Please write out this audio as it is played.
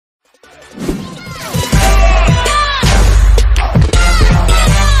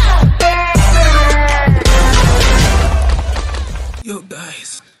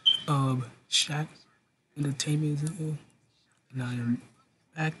Shaq Entertainment is here, and I am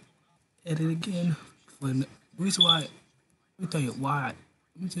back at it again. For the reason why, let me tell you why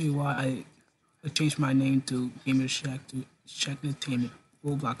I changed my name to Gamer Shack to Shack Entertainment,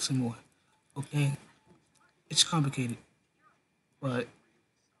 Roblox and more. Okay, it's complicated, but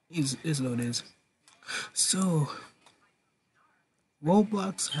it's what it is. So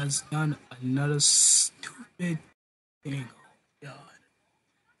Roblox has done another stupid thing. Oh God,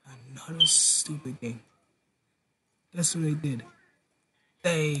 another stupid thing. That's what they did.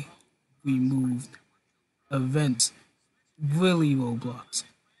 They removed events. Really, Roblox.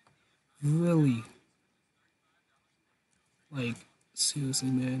 Really. Like,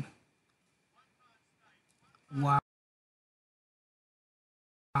 seriously, man. Wow.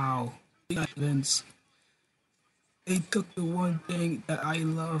 Events. They took the one thing that I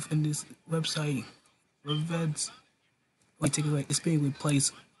love in this website. Events. Like, take it away. It's being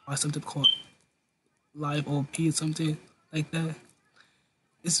replaced by something called Live OP or something like that.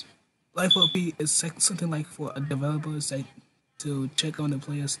 It's Live OP is something like for a developer site to check on the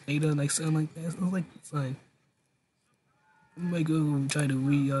player's data, like something like that. It's like fine. I might go try to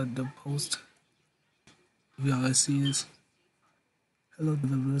read the post. If y'all want to see this. Hello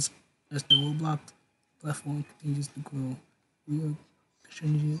developers, as the Roblox platform continues to grow, we are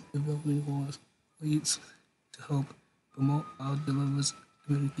continuing developing ways to help promote our developers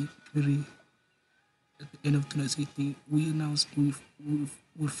community. At the end of 2018, we announced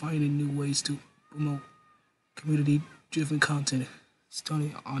we're finding new ways to promote community-driven content.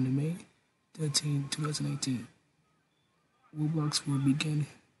 Starting on May 13, 2018, Roblox will begin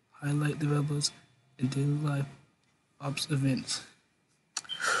highlight developers and daily live ops events.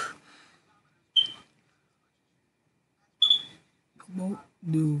 Promote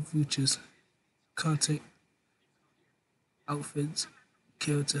new features, content, outfits,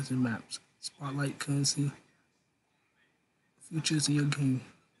 characters, and maps. Spotlight currency features in your game.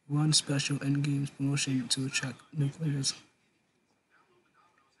 Run special end games promotion to attract new players.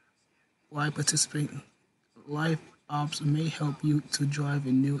 Live ops may help you to drive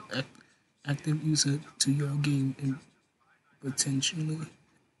a new active user to your game and potentially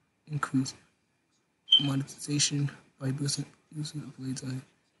increase monetization by boosting user playtime.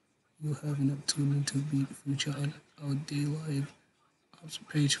 You'll have an opportunity to beat future on our day live ops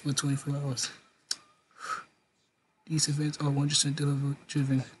page for 24 hours. These events are 100% delivery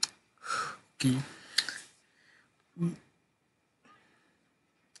driven. Okay.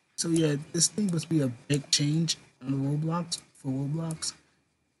 So yeah, this thing must be a big change on Roblox for Roblox.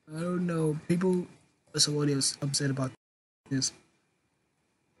 I don't know. People are so upset about this.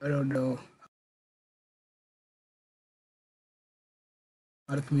 I don't know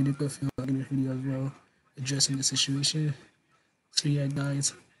how the community will feel in the video as well, addressing the situation. So yeah,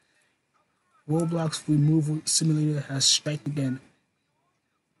 guys, Roblox removal simulator has struck again.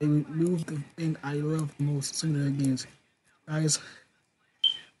 They removed the thing I love the most, simulator games. Guys,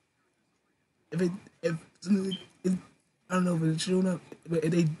 if I don't know if it's true enough, but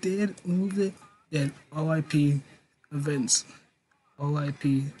if they did remove it, then RIP events. RIP.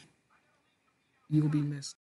 You'll be missed.